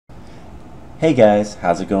Hey guys,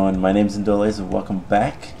 how's it going? My name's Indoles and welcome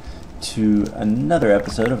back to another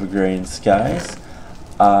episode of Agrarian Skies.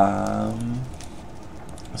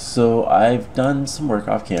 So I've done some work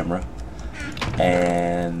off camera,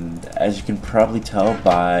 and as you can probably tell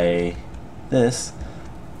by this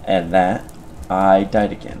and that, I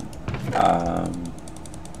died again.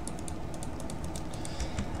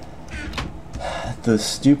 The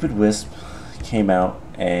stupid wisp came out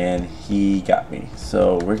and he got me.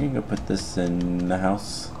 So we're gonna go put this in the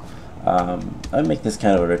house. I make this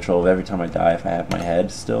kind of a ritual of every time I die, if I have my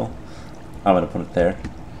head still, I'm gonna put it there,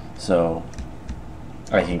 so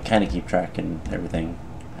I can kind of keep track and everything.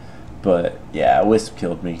 But yeah, a wisp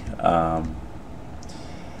killed me.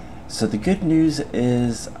 So the good news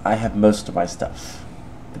is I have most of my stuff.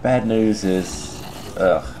 The bad news is,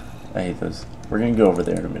 I hate those. We're gonna go over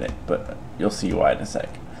there in a minute, but you'll see why in a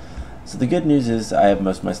sec. So the good news is I have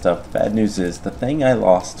most of my stuff. The bad news is the thing I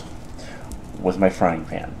lost was my frying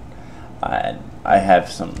pan. I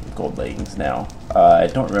have some gold leggings now. I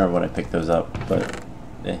don't remember when I picked those up, but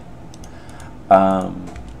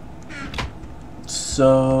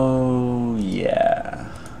so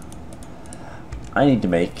yeah, I need to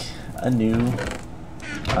make a new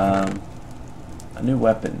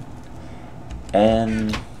weapon,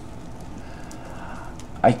 and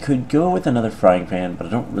I could go with another frying pan, but I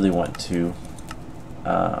don't really want to.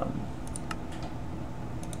 I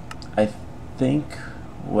think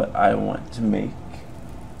what I want to make,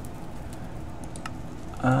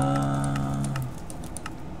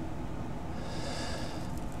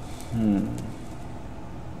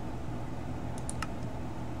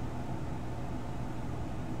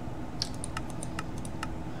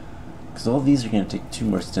 because all these are going to take 2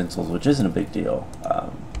 more stencils, which isn't a big deal.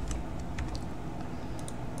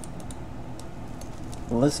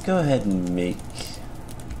 Let's go ahead and make...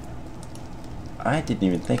 I didn't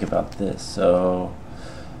even think about this, so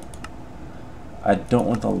I don't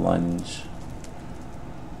want the lunge.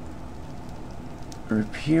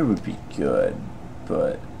 Repair would be good,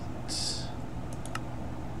 but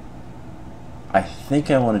I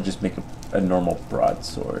think I want to just make a normal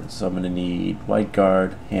broadsword, so I'm going to need white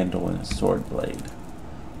guard, handle, and a sword blade.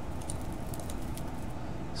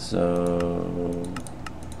 So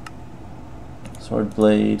sword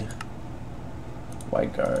blade,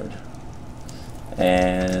 white guard,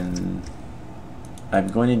 and I'm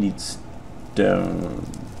going to need stone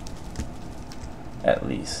at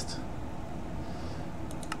least.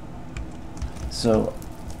 So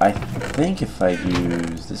I think if I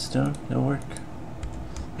use this stone, it'll work.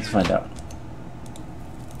 Let's find out.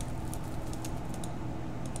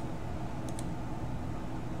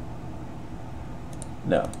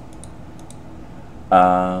 No.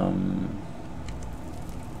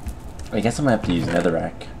 I guess I'm gonna have to use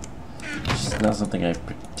netherrack, which is not something I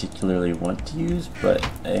particularly want to use, but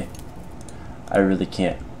hey, I really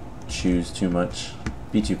can't choose too much.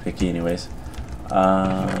 Be too picky anyways.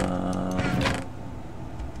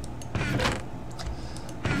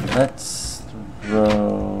 Let's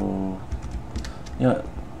throw... You know what?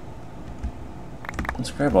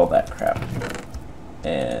 Let's grab all that crap.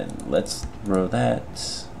 And let's throw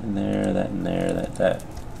that in there, that in there, that.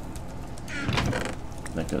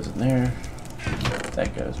 That goes in there.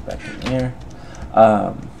 That goes back in there.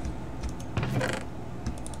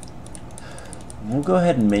 We'll go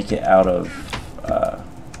ahead and make it out of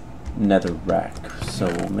netherrack. So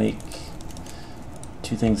we'll make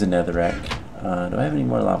 2 things of netherrack. Do I have any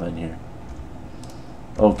more lava in here?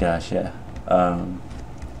 Oh gosh, yeah.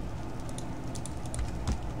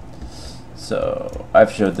 So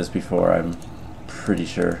I've showed this before, I'm pretty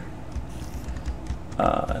sure.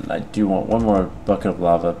 And I do want 1 more bucket of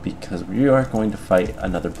lava because we are going to fight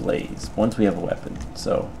another blaze once we have a weapon.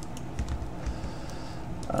 So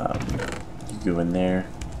you go in there,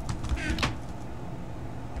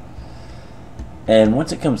 and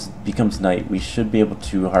once it becomes night, we should be able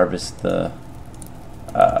to harvest the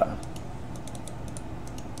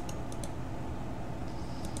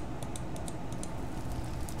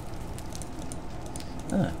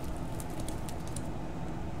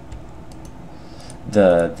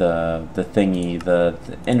the thingy, the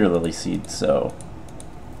ender lily seed. So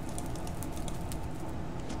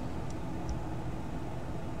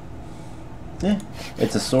yeah,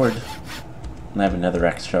 it's a sword, and I have another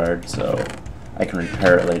X shard, so I can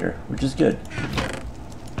repair it later, which is good.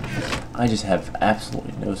 I just have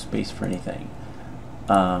absolutely no space for anything.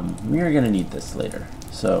 We are gonna need this later,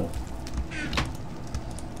 so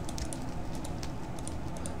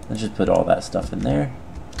let's just put all that stuff in there.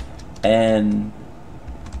 And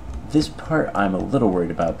this part I'm a little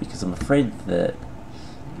worried about because I'm afraid that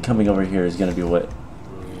coming over here is going to be what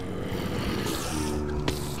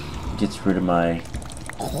gets rid of my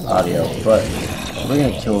audio, but we're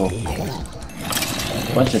gonna kill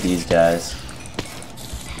a bunch of these guys.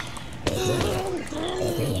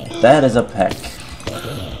 That is a peck.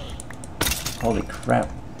 Holy crap.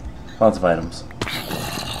 Lots of items.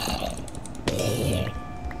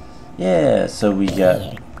 Yeah, so we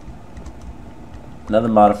got another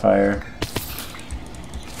modifier.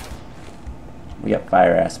 We got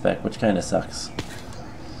fire aspect, which kind of sucks.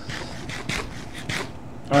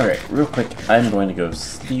 Alright, real quick, I'm going to go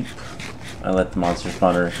sleep. I let the monster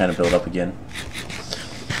spawner kind of build up again.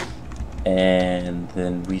 And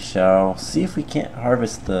then we shall see if we can't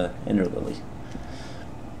harvest the Ender Lily.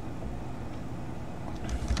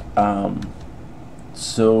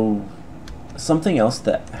 So something else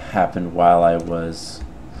that happened while I was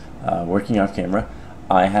working off camera,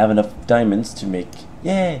 I have enough diamonds to make,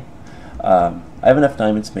 yay! I have enough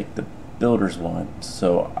diamonds to make the builder's wand,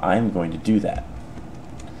 so I'm going to do that.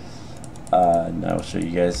 Now I'll show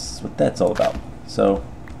you guys what that's all about. So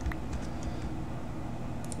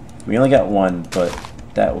we only got one, but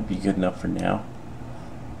that will be good enough for now.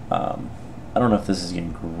 I don't know if this is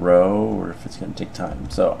going to grow or if it's going to take time,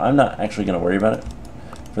 so I'm not actually going to worry about it.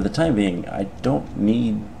 For the time being, I don't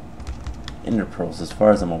need ender pearls as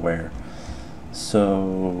far as I'm aware.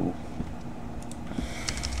 So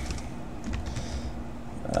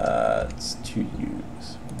it's to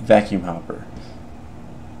use vacuum hopper,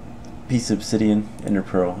 piece of obsidian, ender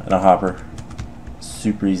pearl, and a hopper.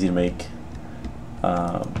 Super easy to make.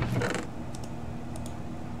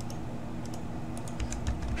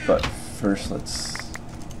 But first, let's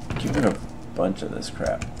get rid of a bunch of this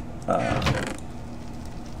crap.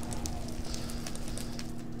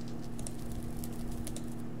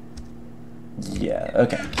 Yeah,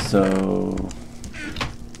 okay, so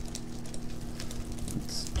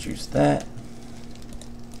let's juice that,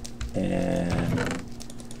 and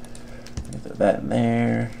throw that in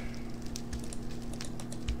there.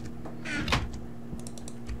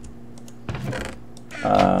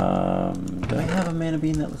 Do I have a mana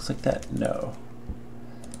bean that looks like that? No.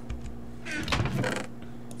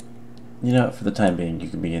 You know, for the time being, you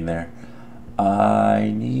can be in there.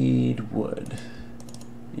 I need wood.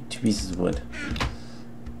 Need 2 pieces of wood.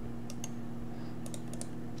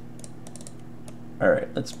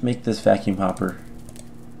 Alright, let's make this vacuum hopper.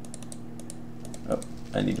 Oh,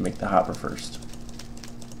 I need to make the hopper first.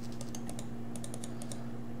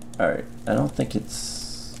 Alright, I don't think it's...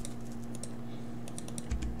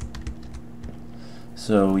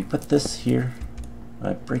 So we put this here.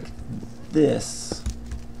 I break this.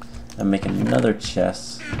 I make another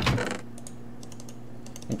chest.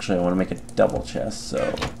 Actually, I want to make a double chest,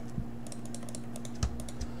 so...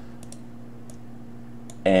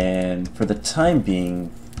 And for the time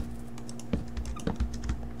being...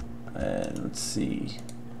 And let's see...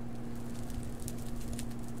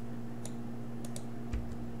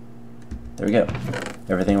 There we go.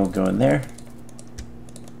 Everything will go in there.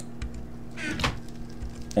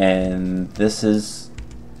 And this is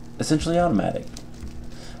essentially automated.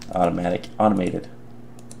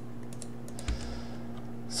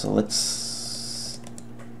 So let's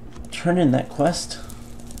turn in that quest.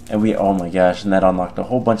 And we, oh my gosh, and that unlocked a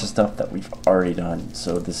whole bunch of stuff that we've already done.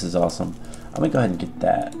 So this is awesome. I'm gonna go ahead and get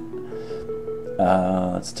that.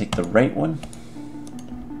 Let's take the right one.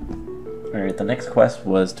 Alright, the next quest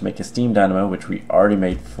was to make a steam dynamo, which we already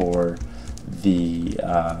made for the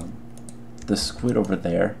squid over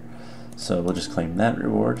there. So we'll just claim that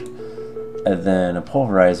reward. And then a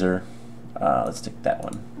pulverizer. Let's take that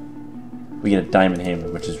one. We get a diamond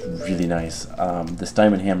hammer, which is really nice. This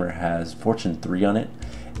diamond hammer has Fortune 3 on it.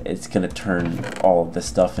 It's going to turn all of this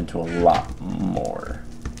stuff into a lot more.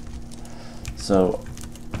 So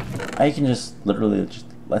I can just literally just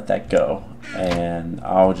let that go, and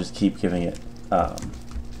I'll just keep giving it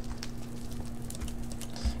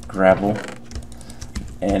gravel.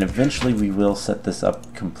 And eventually we will set this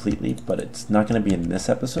up completely, but it's not going to be in this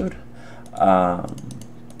episode,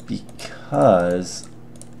 because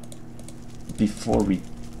before we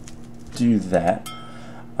do that,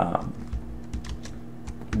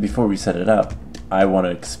 before we set it up, I want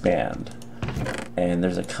to expand. And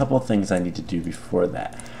there's a couple things I need to do before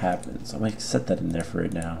that happens. I'm going to set that in there for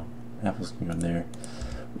right now. Apples can go in there.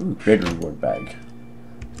 Ooh, great reward bag.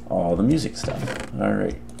 All the music stuff.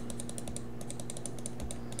 Alright.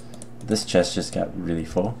 This chest just got really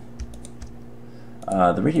full.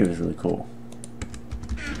 The radio is really cool,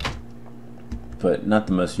 but not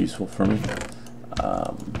the most useful for me.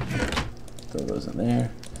 Throw those in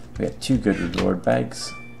there. We got 2 good reward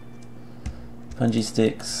bags, punji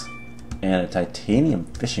sticks, and a titanium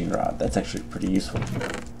fishing rod. That's actually pretty useful.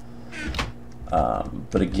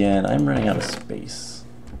 But again, I'm running out of space.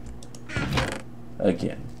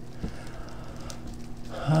 Again.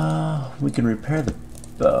 We can repair the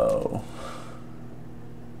bow.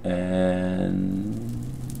 And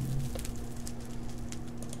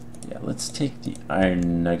yeah, let's take the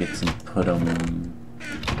iron nuggets and put them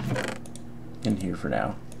in here for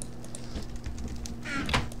now.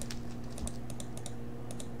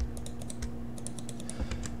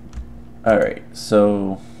 Alright,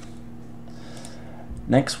 so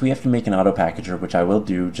next we have to make an auto packager, which I will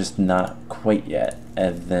do, just not quite yet,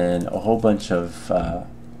 and then a whole bunch of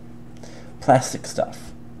plastic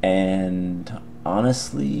stuff. And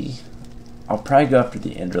honestly, I'll probably go after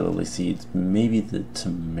the ender lily seeds, maybe the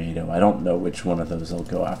tomato. I don't know which one of those I'll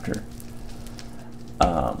go after.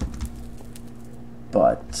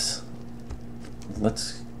 But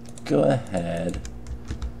let's go ahead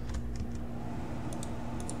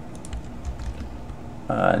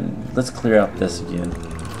and let's clear out this again.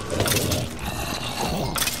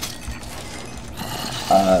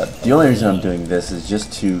 The only reason I'm doing this is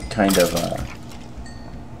just to kind of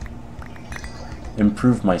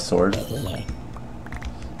improve my sword.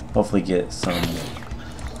 Hopefully get some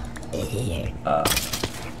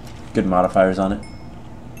good modifiers on it.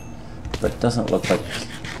 But it doesn't look like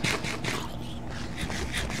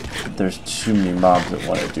there's too many mobs that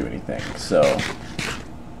want to do anything, so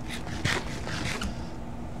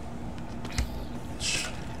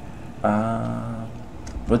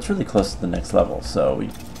but it's really close to the next level, so we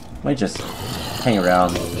might just hang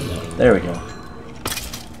around. There we go.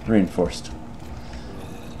 Reinforced.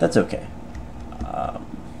 That's okay.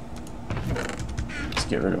 Let's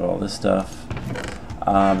get rid of all this stuff.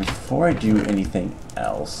 Before I do anything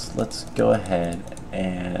else, let's go ahead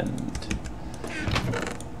and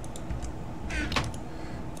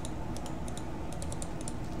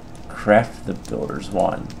craft the builder's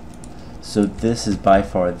wand. So this is by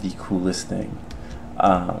far the coolest thing.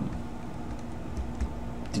 To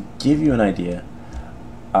give you an idea,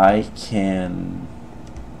 I can...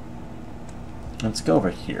 Let's go over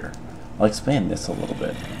here. I'll expand this a little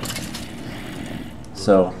bit.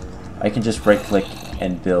 So I can just right click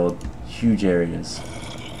and build huge areas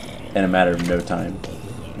in a matter of no time.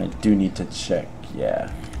 I do need to check,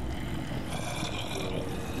 yeah.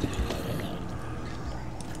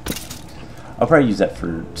 I'll probably use that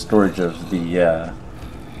for storage of the,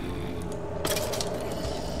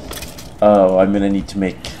 oh, I'm gonna need to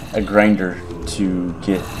make a grinder to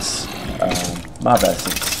get mob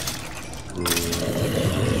acids.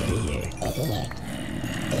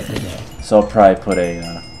 So I'll probably put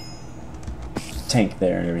a tank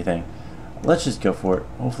there and everything. Let's just go for it.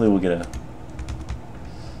 Hopefully we'll get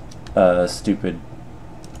a stupid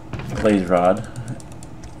blaze rod.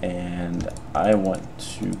 And I want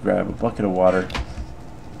to grab a bucket of water.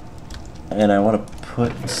 And I want to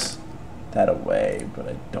put that away, but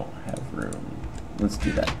I don't have room. Let's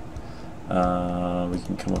do that. We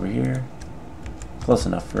can come over here. Close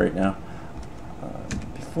enough for right now.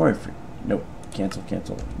 Before I nope. Cancel.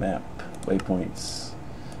 Map. Waypoints.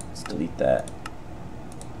 Let's delete that.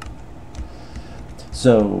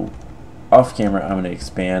 So, off camera, I'm going to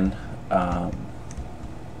expand.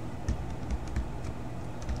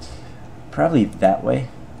 Probably that way.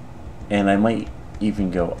 And I might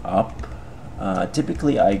even go up.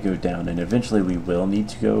 Typically, I go down, and eventually we will need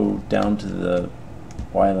to go down to the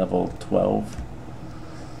Y level 12.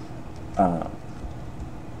 But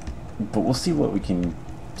we'll see what we can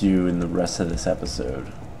do in the rest of this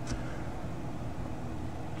episode.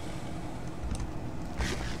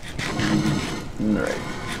 Alright.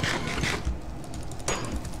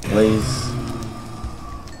 Blaze.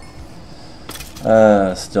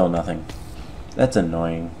 Still nothing. That's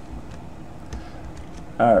annoying.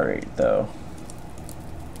 Alright, though.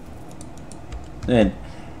 And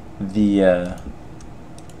the,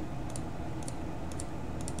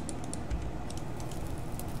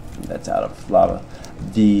 that's out of lava.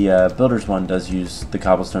 The builder's one does use the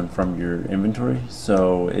cobblestone from your inventory,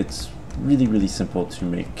 so it's really, really simple to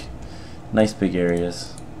make nice big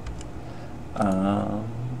areas. So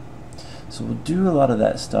we'll do a lot of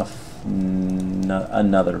that stuff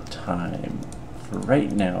another time. For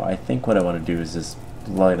right now, I think what I want to do is this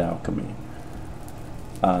light alchemy.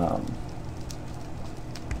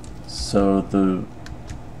 So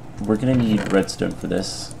we're gonna need redstone for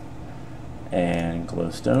this, and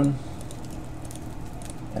glowstone,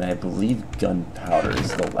 and I believe gunpowder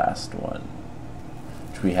is the last one,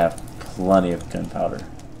 which we have plenty of gunpowder.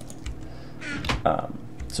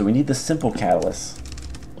 So we need the simple catalyst.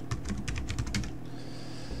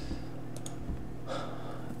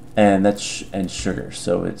 And that's and sugar,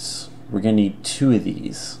 so we're gonna need 2 of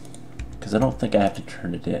these because because I don't think I have to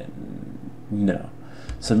turn it in. No.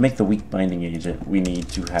 So to make the weak binding agent, we need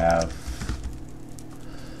to have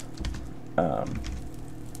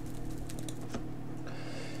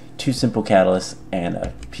two simple catalysts and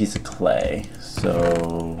a piece of clay.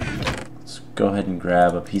 So let's go ahead and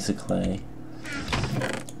grab a piece of clay.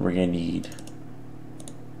 We're going to need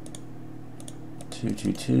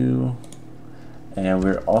 222, and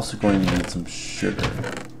we're also going to need some sugar,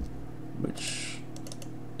 which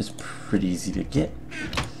is pretty easy to get.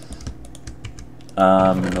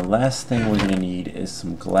 And the last thing we're going to need is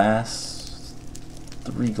some glass.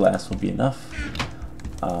 3 glass will be enough.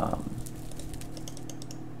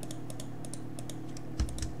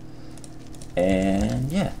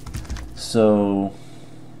 And yeah, so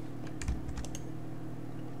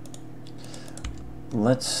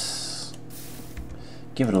let's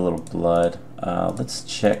give it a little blood. Let's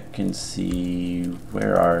check and see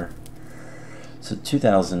where our, so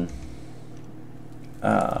 2,000,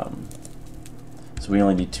 so we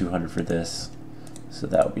only need 200 for this, so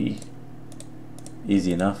that would be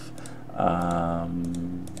easy enough.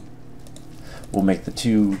 We'll make the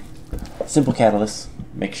 2 simple catalysts,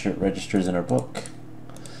 make sure it registers in our book,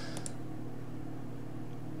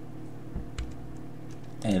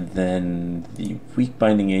 and then the weak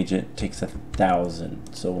binding agent takes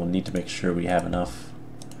 1,000, so we'll need to make sure we have enough.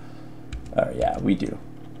 Yeah, we do.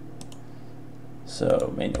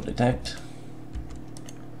 So manual detect.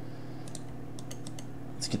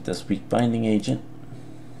 Let's get this weak binding agent.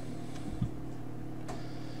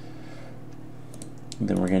 And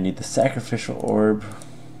then we're going to need the sacrificial orb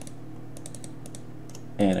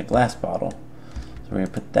and a glass bottle. So we're going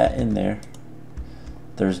to put that in there.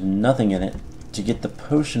 There's nothing in it. To get the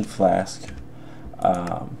potion flask,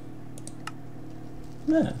 yeah,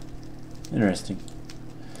 interesting.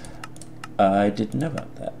 I didn't know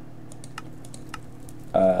about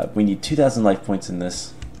that. We need 2,000 life points in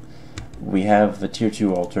this. We have a tier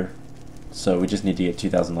 2 altar, so we just need to get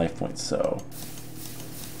 2,000 life points. So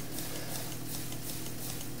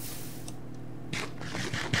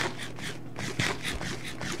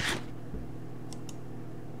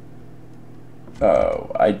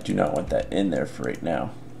oh, I do not want that in there for right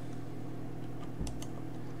now,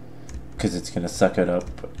 because it's going to suck it up,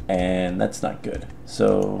 and that's not good.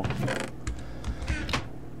 So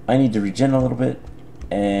I need to regen a little bit,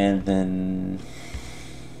 and then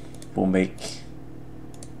we'll make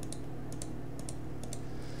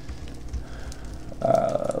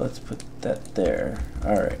let's put that there.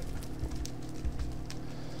 Alright,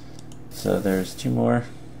 so there's 2 more.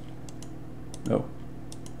 Oh,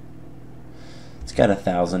 it's got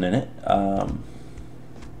 1,000 in it.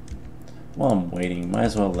 While I'm waiting, might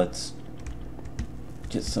as well let's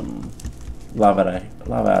get some lava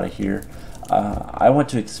out of here. I want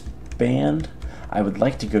to expand. I would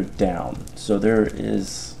like to go down. So there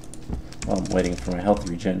is, while I'm waiting for my health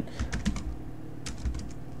regen,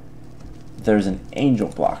 there's an angel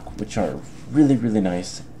block, which are really, really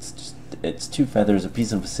nice. It's 2 feathers, a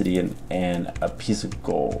piece of obsidian, and a piece of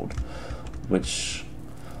gold, which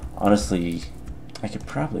honestly I could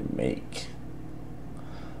probably make.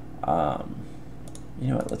 You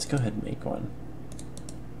know what, let's go ahead and make one.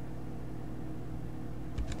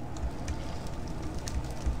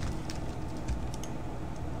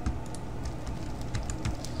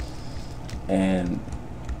 And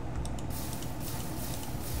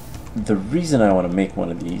the reason I want to make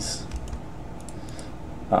one of these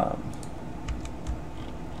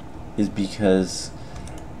is because,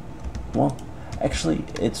 well, actually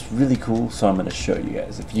it's really cool, so I'm going to show you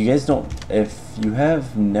guys. If you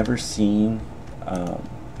have never seen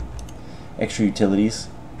extra utilities,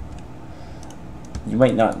 you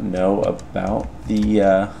might not know about the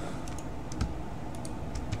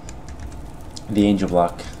angel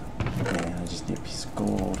block. And I just need a piece of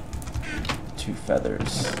gold, 2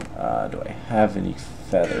 feathers. Do I have any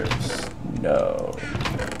feathers? No.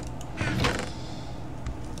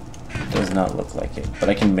 Does not look like it, but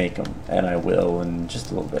I can make them, and I will in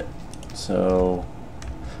just a little bit. So,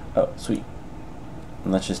 oh, sweet.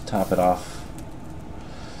 And let's just top it off.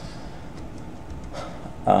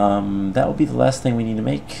 That will be the last thing we need to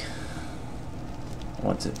make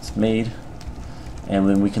once it's made, and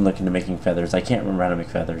then we can look into making feathers. I can't remember how to make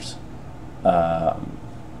feathers.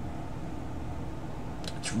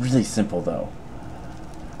 It's really simple though.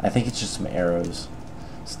 I think it's just some arrows.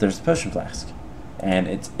 So there's a potion flask, and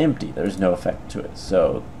it's empty. There's no effect to it.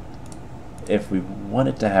 So if we want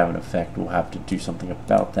it to have an effect, we'll have to do something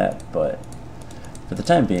about that. But for the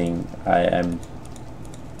time being, I am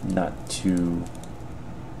not too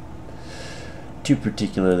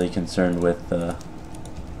particularly concerned with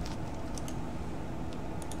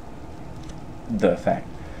the effect.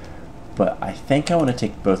 But I think I want to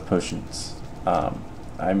take both potions.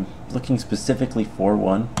 I'm looking specifically for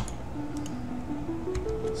one.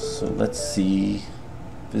 So let's see.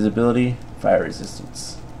 Visibility, fire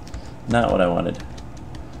resistance. Not what I wanted.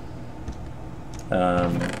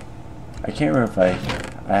 I can't remember if I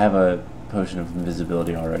have a potion of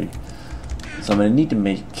invisibility already. So I'm going to need to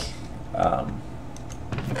make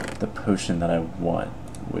the potion that I want,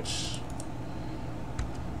 which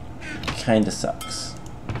kind of sucks.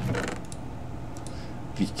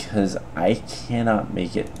 Because I cannot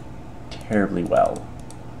make it terribly well.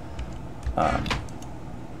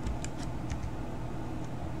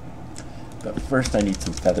 But first I need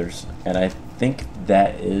some feathers, and I think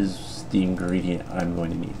that is the ingredient I'm going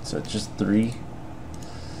to need. So it's just 3.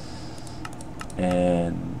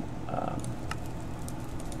 And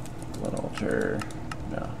blood altar,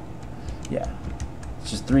 no. Yeah. It's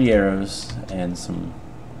just 3 arrows and some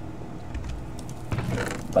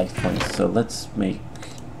life points. So let's make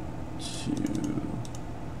 2.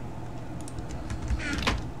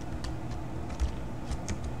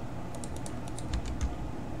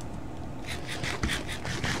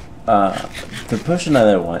 The potion that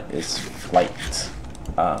I want is flight.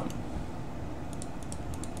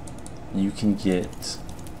 You can get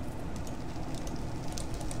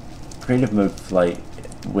creative mode flight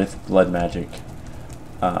with blood magic.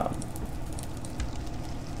 Not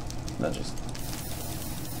just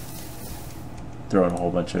throwing a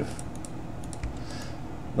whole bunch of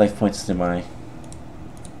life points to my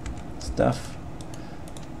stuff.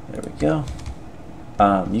 There we go.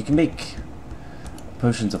 You can make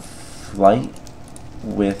potions of flight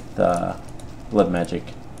with blood magic,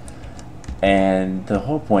 and the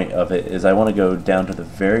whole point of it is I want to go down to the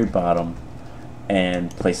very bottom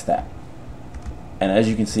and place that. And as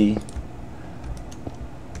you can see,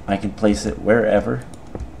 I can place it wherever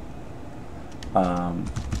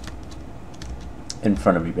in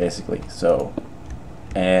front of me, basically. So,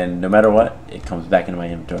 and no matter what, it comes back into my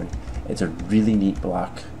inventory. It's a really neat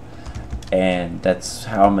block, and that's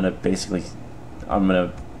how I'm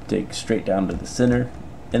gonna dig straight down to the center,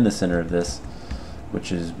 in the center of this,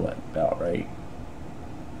 which is what, about right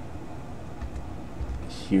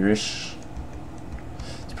here-ish.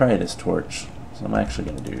 It's probably this torch. So what I'm actually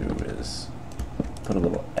gonna do is put a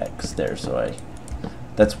little X there, so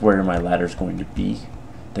that's where my ladder is going to be.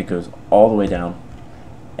 That goes all the way down,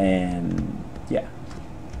 and yeah.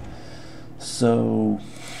 So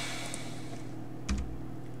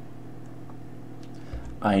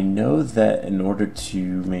I know that in order to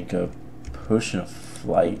make a potion of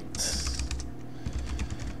flight,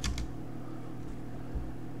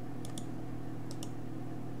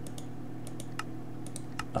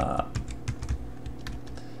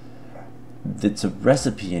 it's a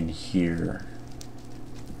recipe in here.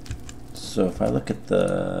 So if I look at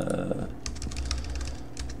the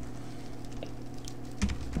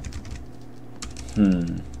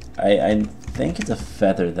I think it's a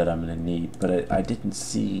feather that I'm gonna need, but I didn't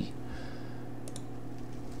see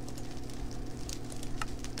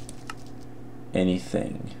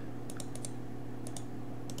anything.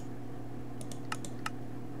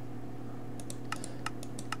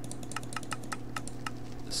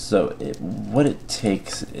 So what it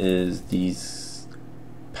takes is these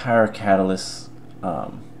power catalysts,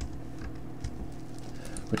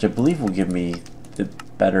 which I believe will give me the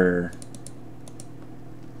better.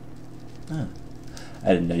 I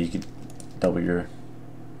didn't know you could double your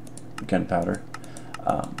gunpowder.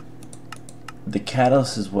 The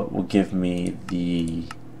catalyst is what will give me the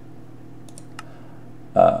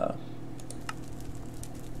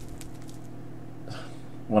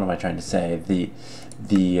what am I trying to say? The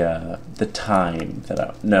time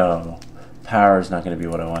that no, power is not going to be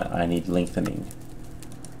what I want. I need lengthening,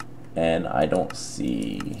 and I don't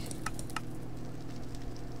see.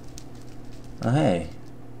 Oh, hey,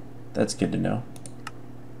 that's good to know.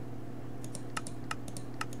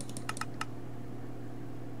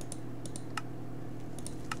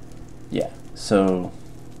 Yeah, so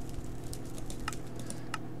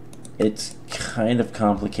it's kind of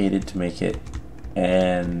complicated to make it,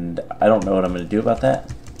 and I don't know what I'm going to do about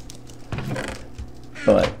that.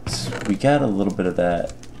 But we got a little bit of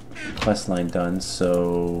that quest line done,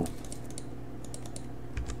 so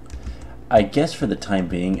I guess for the time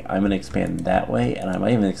being I'm going to expand that way, and I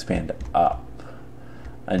might even expand up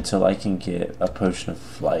until I can get a potion of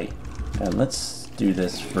flight. And let's do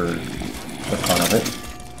this for the fun of it.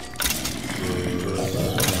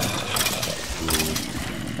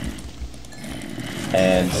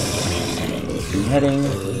 And beheading,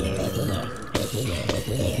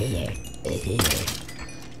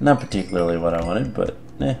 not particularly what I wanted, but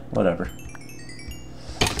whatever.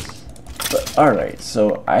 Alright,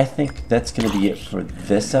 so I think that's going to be it for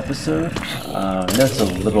this episode. I know it's a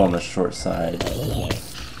little on the short side,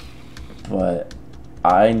 but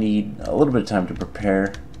I need a little bit of time to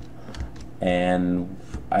prepare, and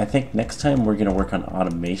I think next time we're going to work on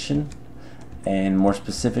automation, and more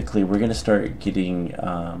specifically we're going to start getting,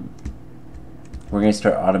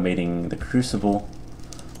 automating the crucible,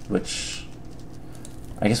 which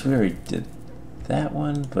I guess we already did that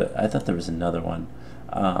one, but I thought there was another one.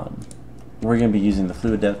 We're going to be using the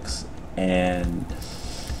fluid ducts, and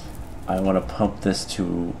I want to pump this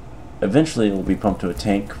to, eventually it will be pumped to a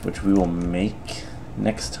tank, which we will make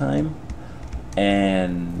next time,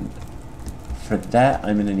 and for that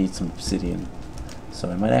I'm going to need some obsidian. So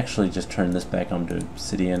I might actually just turn this back onto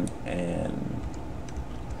obsidian, and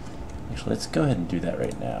actually let's go ahead and do that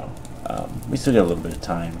right now. We still got a little bit of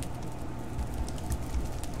time.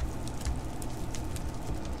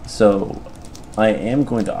 So I am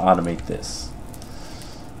going to automate this.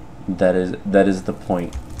 That is the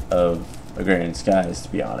point of Agrarian Skies, to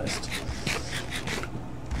be honest.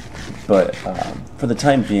 But for the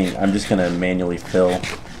time being, I'm just going to manually fill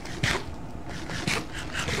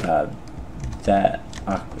that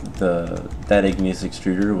igneous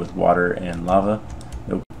extruder with water and lava.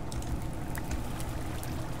 Nope.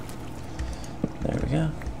 There we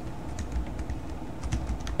go.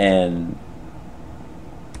 And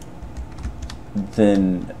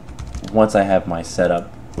then once I have my setup,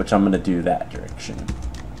 which I'm going to do that direction,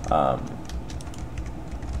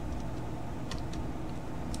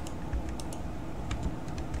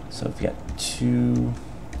 so if you got two,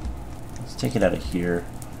 let's take it out of here.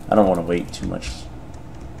 I don't want to wait too much.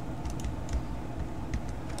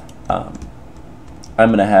 I'm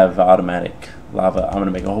going to have automatic lava. I'm going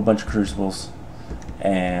to make a whole bunch of crucibles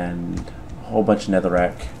and a whole bunch of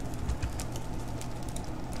netherrack,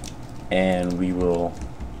 and we will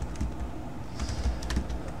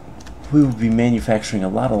be manufacturing a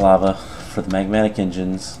lot of lava for the magmatic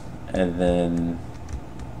engines, and then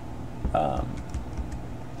a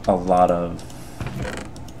lot of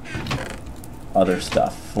other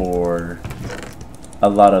stuff for a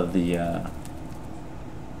lot of the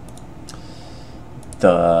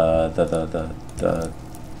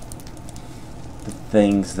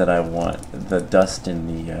things that I want, the dust and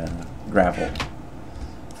the gravel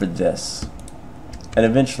for this. And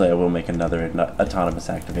eventually I will make another autonomous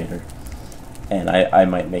activator, and I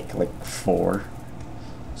might make like 4,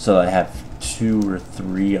 so I have 2 or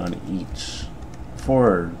 3 on each. 4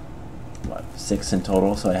 or what, 6 in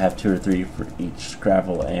total, so I have 2 or 3 for each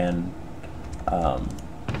gravel and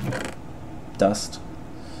dust.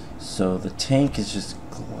 So the tank is just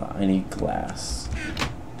I need glass.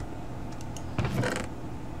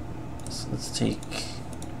 So let's take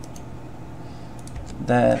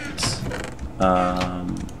that.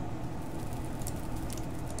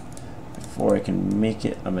 Before I can make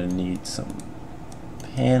it, I'm gonna need some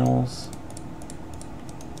panels,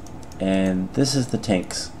 and this is the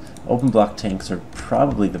tanks. Open block tanks are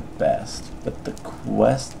probably the best, but the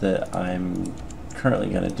quest that I'm currently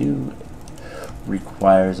gonna do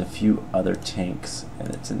requires a few other tanks, and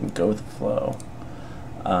it's in Go with the Flow.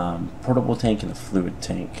 Portable tank and a fluid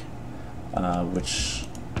tank, which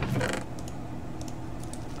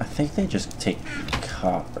I think they just take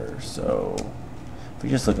copper. So if we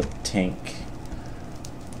just look up tank,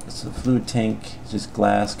 so the fluid tank is just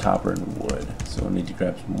glass, copper, and wood. So we'll need to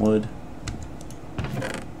grab some wood.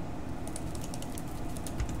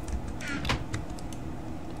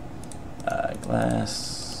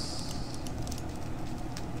 Glass,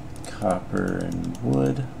 copper, and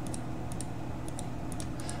wood.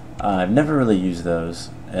 I've never really used those.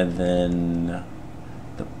 And then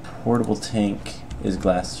the portable tank is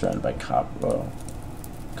glass surrounded by copper. Well,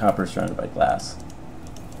 copper surrounded by glass.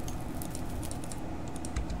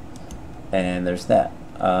 And there's that.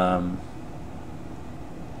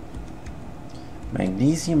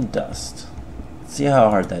 Magnesium dust. Let's see how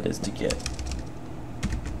hard that is to get.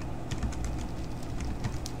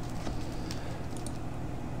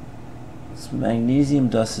 So magnesium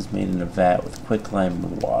dust is made in a vat with quicklime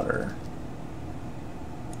and water.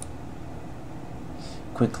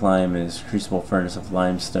 Quicklime is crucible furnace of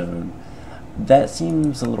limestone. That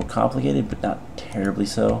seems a little complicated, but not terribly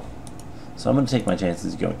so. So I'm going to take my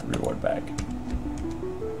chances going with the reward bag.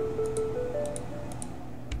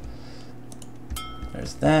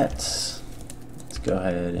 There's that. Let's go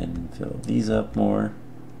ahead and fill these up more.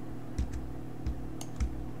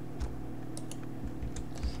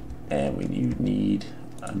 And we need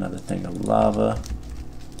another thing of lava.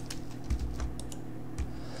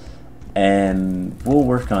 And we'll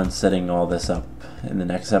work on setting all this up in the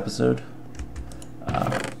next episode.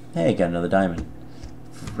 Hey, I got another diamond.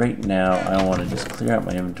 Right now, I want to just clear out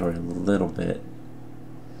my inventory a little bit.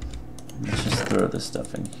 Let's just throw this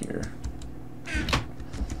stuff in here,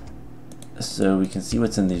 so we can see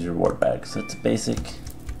what's in these reward bags. That's basic.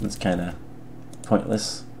 It's kind of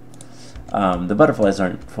pointless. The butterflies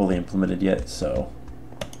aren't fully implemented yet, so.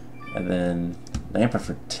 And then lamp of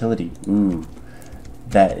fertility. Ooh,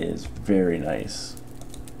 that is very nice.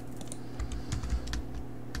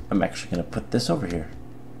 I'm actually going to put this over here.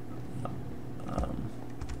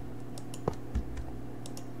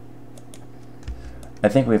 I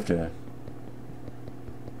think we have to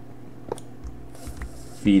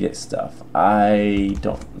feed it stuff. I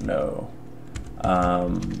don't know.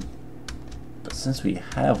 But since we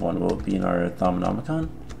have one, will it be in our Thaumonomicon?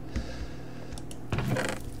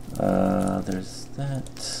 There's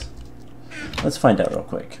that. Let's find out real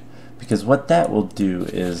quick. Because what that will do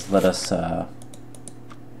is let us,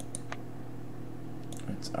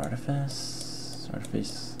 it's artifice.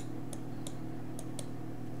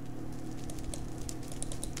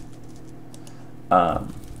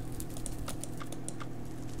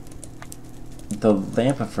 The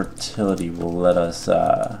lamp of fertility will let us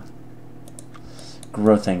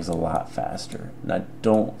grow things a lot faster, and I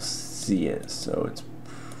don't see it, so it's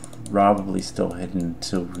probably still hidden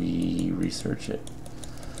until we research it,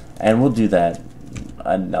 and we'll do that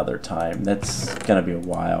another time. That's gonna be a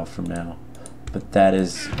while from now, but that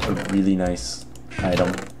is a really nice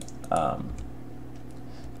item.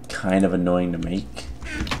 Kind of annoying to make.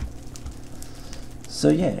 So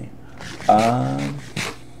yay.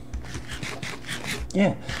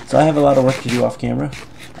 Yeah, so I have a lot of work to do off camera.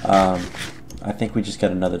 I think we just got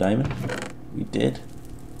another diamond. We did.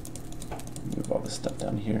 Move all this stuff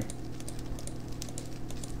down here.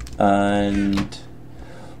 And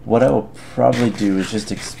what I will probably do is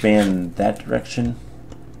just expand that direction,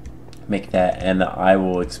 make that, and I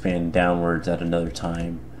will expand downwards at another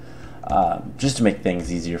time, just to make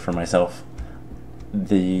things easier for myself.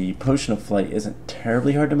 The potion of flight isn't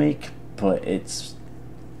terribly hard to make, but it's,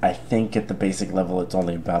 I think at the basic level it's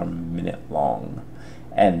only about a minute long,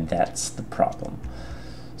 and that's the problem.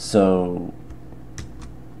 So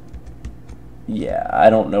yeah, I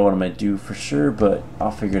don't know what I'm going to do for sure, but I'll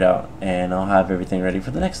figure it out, and I'll have everything ready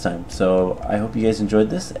for the next time. So I hope you guys enjoyed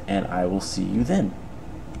this, and I will see you then.